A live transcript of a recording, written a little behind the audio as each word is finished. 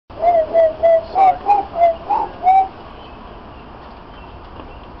sorry.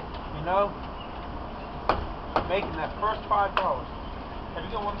 You know, making that first $5. Have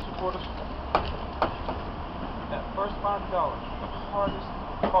you got one to support us? That first $5, the hardest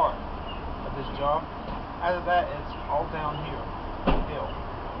part of this job. After that, it's all downhill.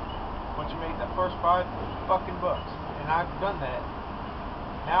 Once you make that first $5 fucking bucks, and I've done that.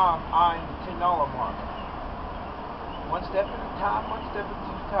 Now I'm eyeing the $10 mark. One step at a time, one step at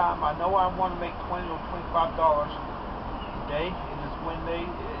a time. I know I want to make $20 or $25 a day. It is Wednesday.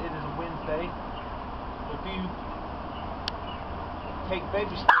 It is a Wednesday. If you take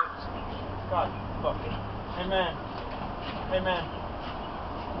baby steps, God, fuck it. Amen. Amen.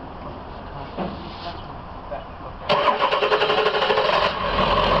 That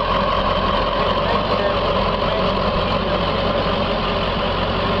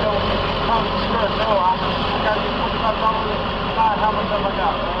how much have I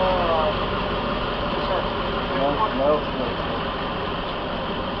got? No.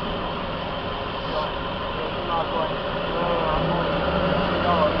 You're not going. I'm going to $50.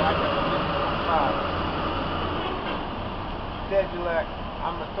 I got $25. Dead, you like,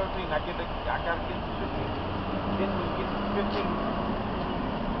 I'm at 13. I gotta get to 15. Then we get to 15.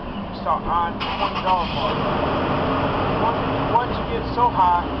 You start on $20 mark. Once you get so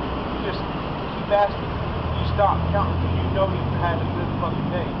high, you just keep asking. You stop counting because you know you've had a good fucking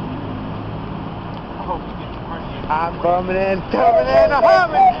day. I hope you get your hernia. I'm bumming in, coming in, I'm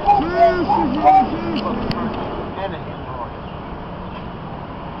humming. And a hemorrhoid.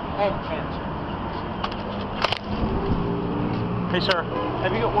 And cancer. Hey sir,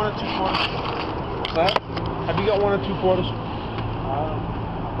 have you got 1 or 2 quarters? What's that? Have you got 1 or 2 quarters? I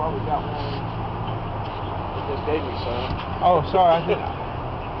probably got one. You just gave me some. Oh, sorry. I think.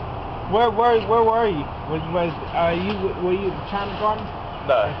 Where were you? Were you at China Garden?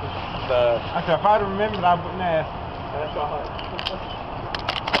 I said, if I'd remembered, I wouldn't ask. That's alright.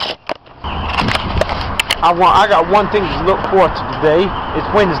 I got one thing to look forward to today. It's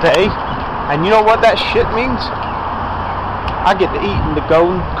Wednesday, and you know what that shit means? I get to eat in the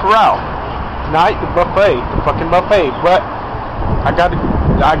Golden Corral tonight, the buffet, the fucking buffet. But I gotta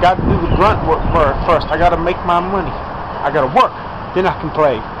do the grunt work first. I gotta make my money. I gotta work, then I can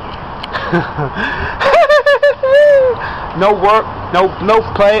play. No work, no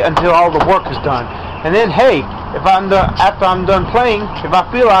play until all the work is done. And then, hey, after I'm done playing, if I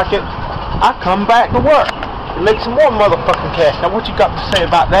feel like it, I come back to work and make some more motherfucking cash. Now, what you got to say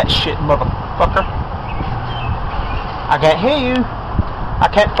about that shit, motherfucker? I can't hear you. I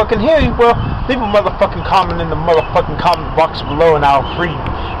can't fucking hear you. Well, leave a motherfucking comment in the motherfucking comment box below, and I'll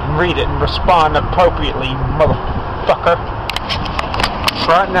read it and respond appropriately, motherfucker.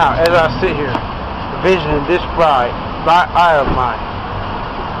 Right now, as I sit here, visioning this bright eye of mine,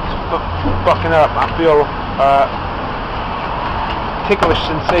 fucking up, I feel ticklish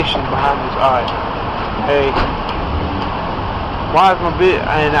sensation behind his eye. Hey, why is my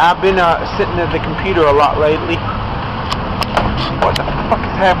and I've been sitting at the computer a lot lately. What the fuck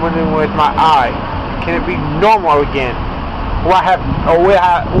is happening with my eye? Can it be normal again? Will I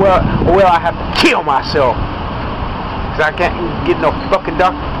have to kill myself? Cause I can't get no fucking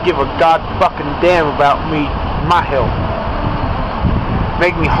doctor to give a god fucking damn about me, my health.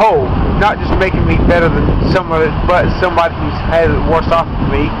 Make me whole, not just making me better than somebody, but somebody who's had it worse off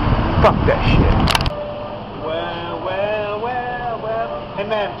than me. Fuck that shit. Well. Hey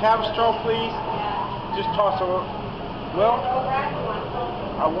man, can I have a straw please? Just toss a. Well,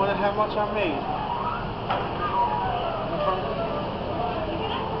 I wonder how much I made.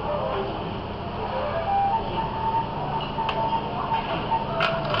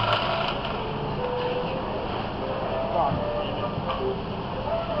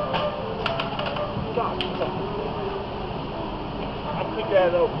 I'll pick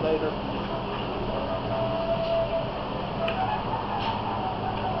that up later.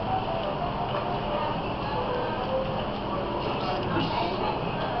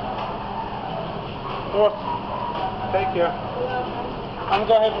 Well, take care. I'm going to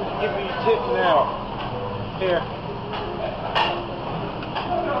go ahead and give you a tip now. Here.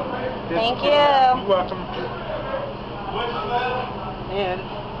 Thank you. You're welcome. And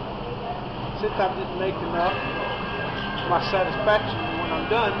since I didn't make enough to my satisfaction, when I'm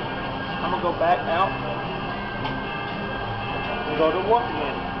done, I'm going to go back out and go to work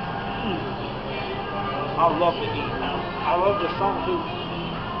again. I love to eat. I love the song too.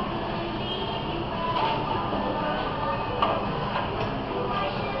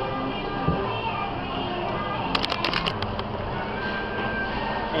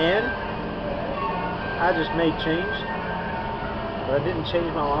 And I just made change, but I didn't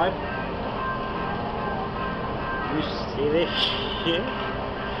change my life. You see this shit?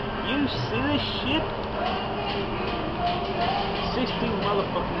 You see this shit? $60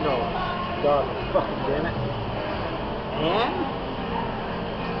 motherfucking dollars. God fucking damn it. And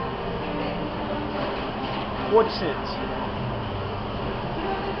 40 cents.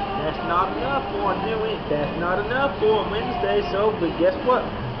 That's not enough for a That's not enough for a Wednesday, so but guess what,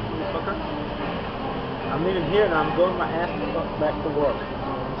 motherfucker? I'm leaving here and I'm going my ass the fuck back to work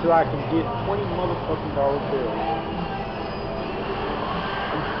until I can get $20 motherfucking bills.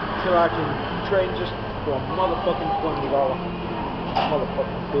 Until I can trade just for a motherfucking $20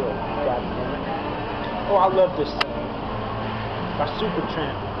 motherfucking bill. God damn it. Oh, I love this song by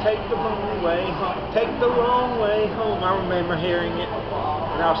Supertramp. Take the long way home. Take the long way home. I remember hearing it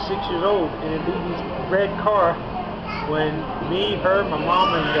when I was 6 years old in a Doody's red car when me, her, my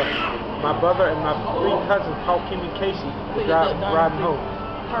mom, and my brother and my 3 cousins, Paul, Kim, and Casey, were driving home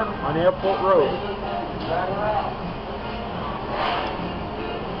on Airport Road.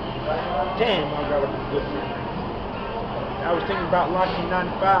 Damn, I got a good memory. I was thinking about Lockheed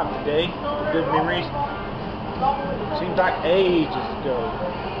 95 today. Good memories. Seems like ages ago.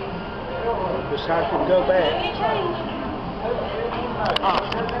 Wish I could go back.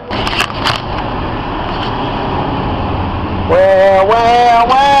 Well.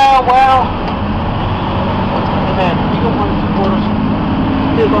 Man, have you got 1 or 2 quarters?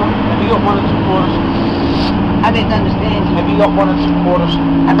 Have you got 1 or 2 quarters? I didn't understand you. Have you got 1 or 2 quarters?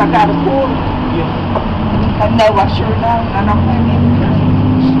 Have I got a quarter? Yeah. No, I sure don't. I don't have any.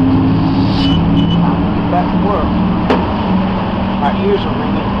 Get back to work. My ears are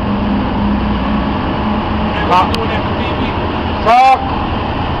ringing. What you doing that for TV? Talk.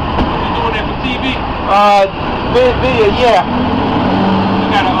 What you doing that for TV? Video, yeah. You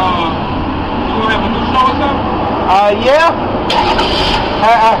got a, you gonna have a new show or something? Yeah.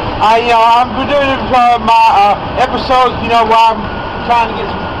 I'm doing my episodes, you know, while I'm trying to get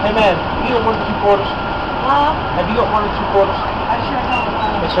some. Hey man, you got 1 or 2 quarters? Have you got 1 or 2 quarters? I sure don't.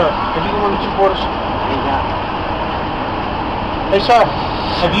 Yes, sir. Have you got 1 or 2 quarters? Hey, sir.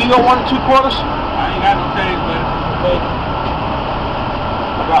 Have you got 1 or 2 quarters? I ain't got no change, but Okay.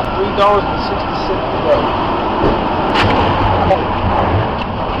 I got $3.60 to go.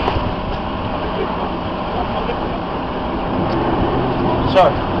 Sir,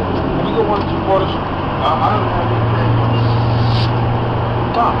 have you got 1 or 2 quarters? I don't know.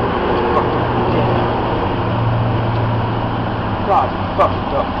 God, fuck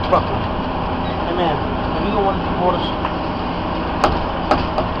it. Hey man, have you got 1 or 2 quarters?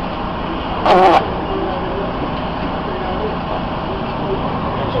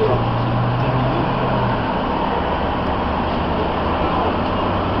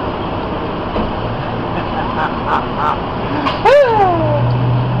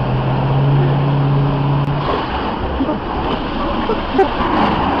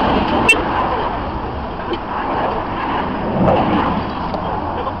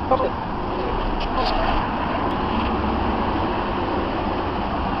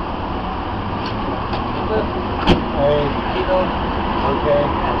 Hey, you know, okay.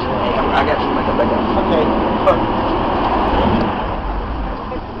 I got you. Okay, perfect.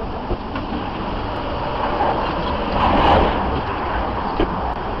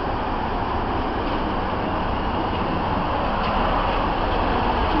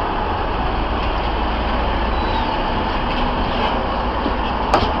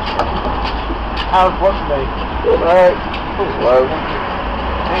 How's work today? Alright. Hello.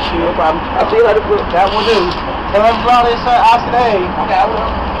 Thank you. No problem. I'll see you later. That will do. Tell everybody I said hey. Okay, I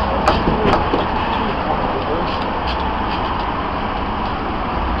will.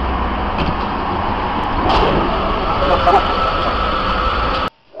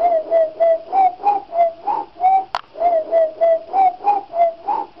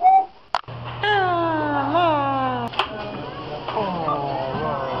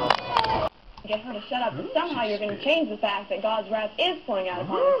 Get her to shut up, but somehow you're going to change the fact that God's wrath is pouring out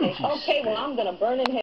upon this nation. Okay, well, I'm going to burn in hell.